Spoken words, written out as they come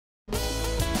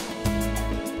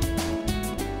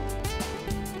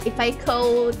If I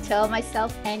could tell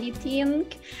myself anything,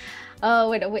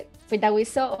 with a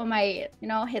whistle on my,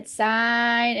 head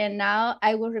side, and now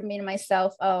I will remind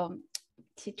myself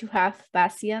to have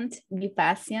patience, be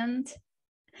patient,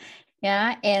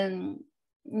 yeah, and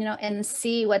and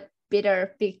see what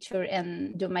better picture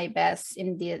and do my best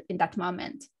in that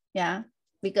moment, yeah,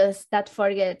 because that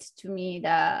forget to me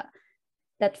that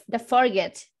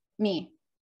forget me.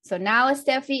 So now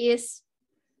Steffi is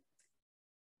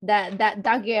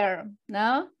that girl,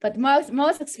 no, but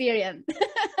most experienced,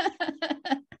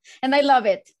 and I love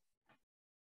it.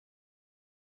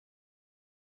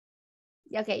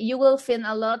 Okay, you will feel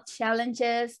a lot of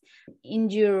challenges in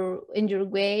your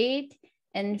weight,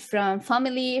 and from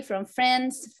family, from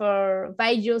friends, from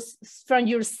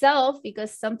yourself,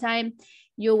 because sometimes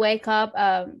you wake up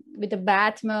with a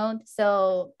bad mood.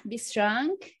 So be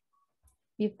strong,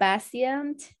 be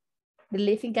patient,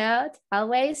 believe in God,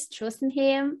 always trust in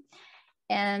Him,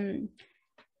 and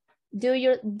do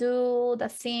the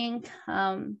thing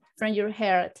from your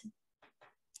heart.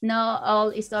 Not all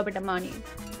is over the money.